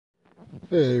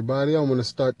Hey everybody, I want to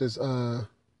start this what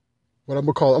I'm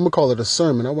gonna call it a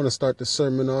sermon. I want to start the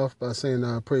sermon off by saying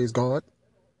praise God.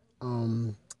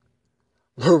 Um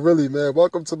but really, man,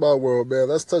 welcome to my world, man.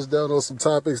 Let's touch down on some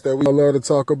topics that we all love to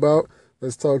talk about.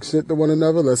 Let's talk shit to one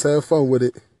another. Let's have fun with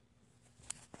it.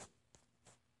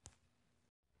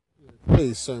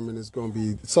 Today's sermon is gonna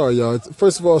be sorry y'all.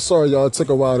 First of all, sorry y'all, it took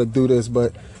a while to do this,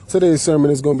 but today's sermon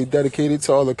is gonna be dedicated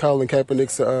to all the Colin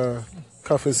Kaepernick's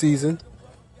cuffing season.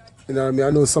 You know what I mean? I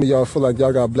know some of y'all feel like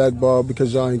y'all got blackballed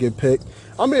because y'all ain't get picked.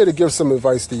 I'm here to give some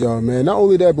advice to y'all, man. Not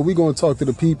only that, but we gonna talk to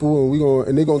the people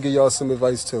and they gonna give y'all some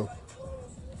advice too.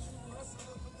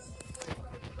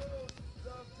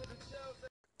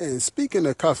 And speaking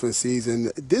of cuffing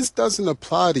season, this doesn't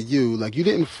apply to you. Like you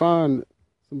didn't find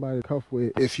somebody to cuff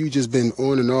with if you just been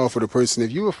on and off with a person.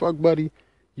 If you a fuck buddy,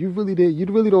 you really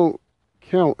don't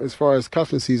count as far as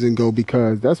cuffing season go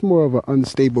because that's more of an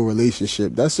unstable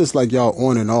relationship. That's just like y'all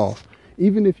on and off.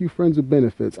 Even if you friends with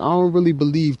benefits, I don't really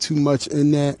believe too much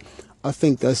in that. I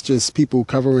think that's just people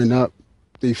covering up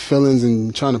their feelings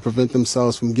and trying to prevent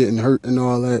themselves from getting hurt and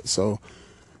all that. So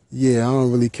yeah, I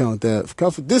don't really count that.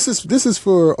 This is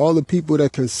for all the people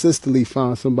that consistently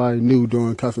find somebody new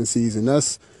during cuffing season.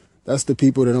 That's the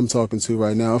people that I'm talking to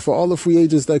right now. For all the free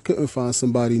agents that couldn't find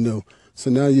somebody new, so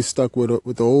now you're stuck with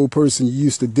the old person you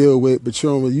used to deal with, but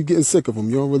you getting sick of them.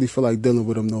 You don't really feel like dealing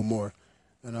with them no more,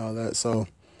 and all that. So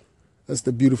that's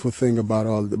the beautiful thing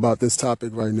about this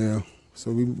topic right now.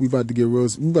 So we about to get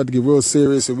real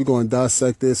serious, and we're going to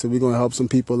dissect this, and we're going to help some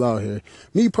people out here.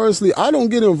 Me personally, I don't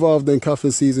get involved in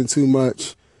cuffing season too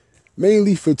much,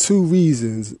 mainly for two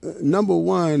reasons. Number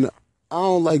one, I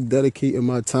don't like dedicating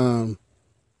my time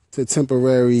to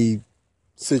temporary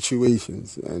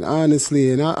situations, and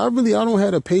honestly, and I really I don't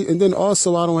have and then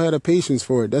also I don't have the patience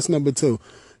for it. That's number two.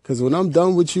 Because when I'm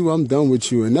done with you, I'm done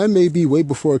with you. And that may be way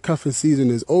before cuffing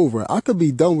season is over. I could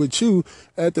be done with you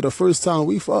after the first time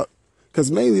we fuck.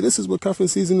 Because mainly this is what cuffing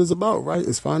season is about, right?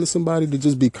 It's finding somebody to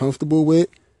just be comfortable with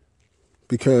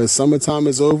because summertime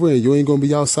is over and you ain't going to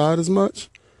be outside as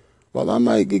much. Well, I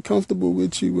might get comfortable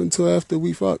with you until after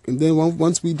we fuck. And then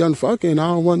once we done fucking, I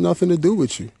don't want nothing to do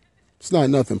with you. It's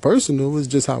not nothing personal. It's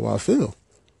just how I feel.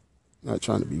 Not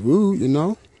trying to be rude, you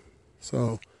know?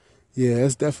 So yeah,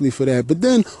 it's definitely for that. But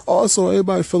then also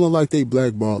everybody feeling like they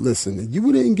blackballed. Listen,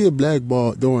 you didn't get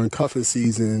blackballed during cuffing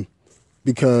season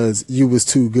because you was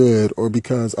too good or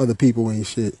because other people ain't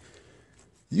shit.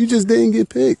 You just didn't get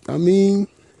picked. I mean,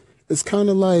 it's kind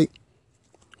of like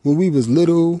when we was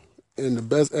little and the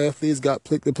best athletes got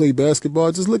picked to play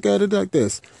basketball. Just look at it like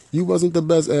this. You wasn't the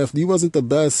best athlete. You wasn't the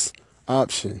best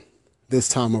option this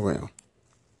time around.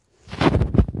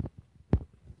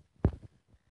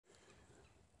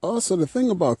 Also, the thing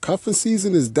about cuffing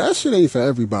season is that shit ain't for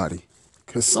everybody.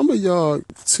 Because some of y'all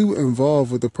too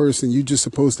involved with the person you just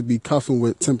supposed to be cuffing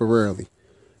with temporarily.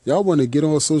 Y'all want to get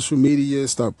on social media,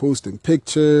 start posting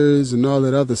pictures and all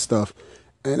that other stuff.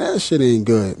 And that shit ain't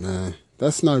good, man.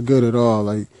 That's not good at all.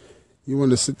 Like, you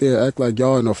want to sit there act like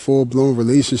y'all in a full-blown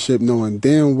relationship knowing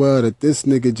damn well that this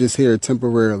nigga just here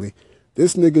temporarily.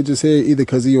 This nigga just here either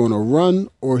because he on a run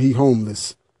or he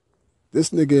homeless.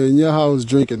 This nigga in your house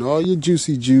drinking all your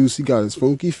juicy juice. He got his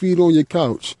funky feet on your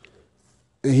couch.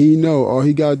 And he know all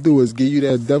he got to do is give you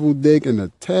that devil dick and a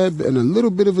tab and a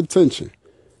little bit of attention.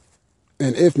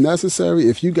 And if necessary,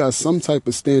 if you got some type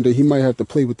of standard, he might have to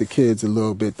play with the kids a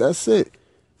little bit. That's it.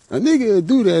 A nigga will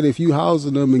do that if you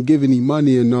housing them and giving him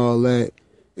money and all that,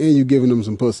 and you giving them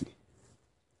some pussy.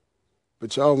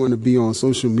 But y'all want to be on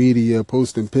social media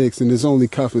posting pics, and it's only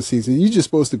cuffing season. You just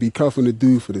supposed to be cuffing the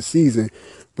dude for the season,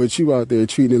 but you out there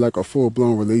treating it like a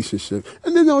full-blown relationship.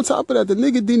 And then on top of that, the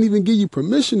nigga didn't even give you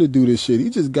permission to do this shit. He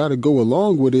just got to go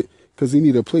along with it because he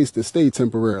need a place to stay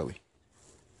temporarily.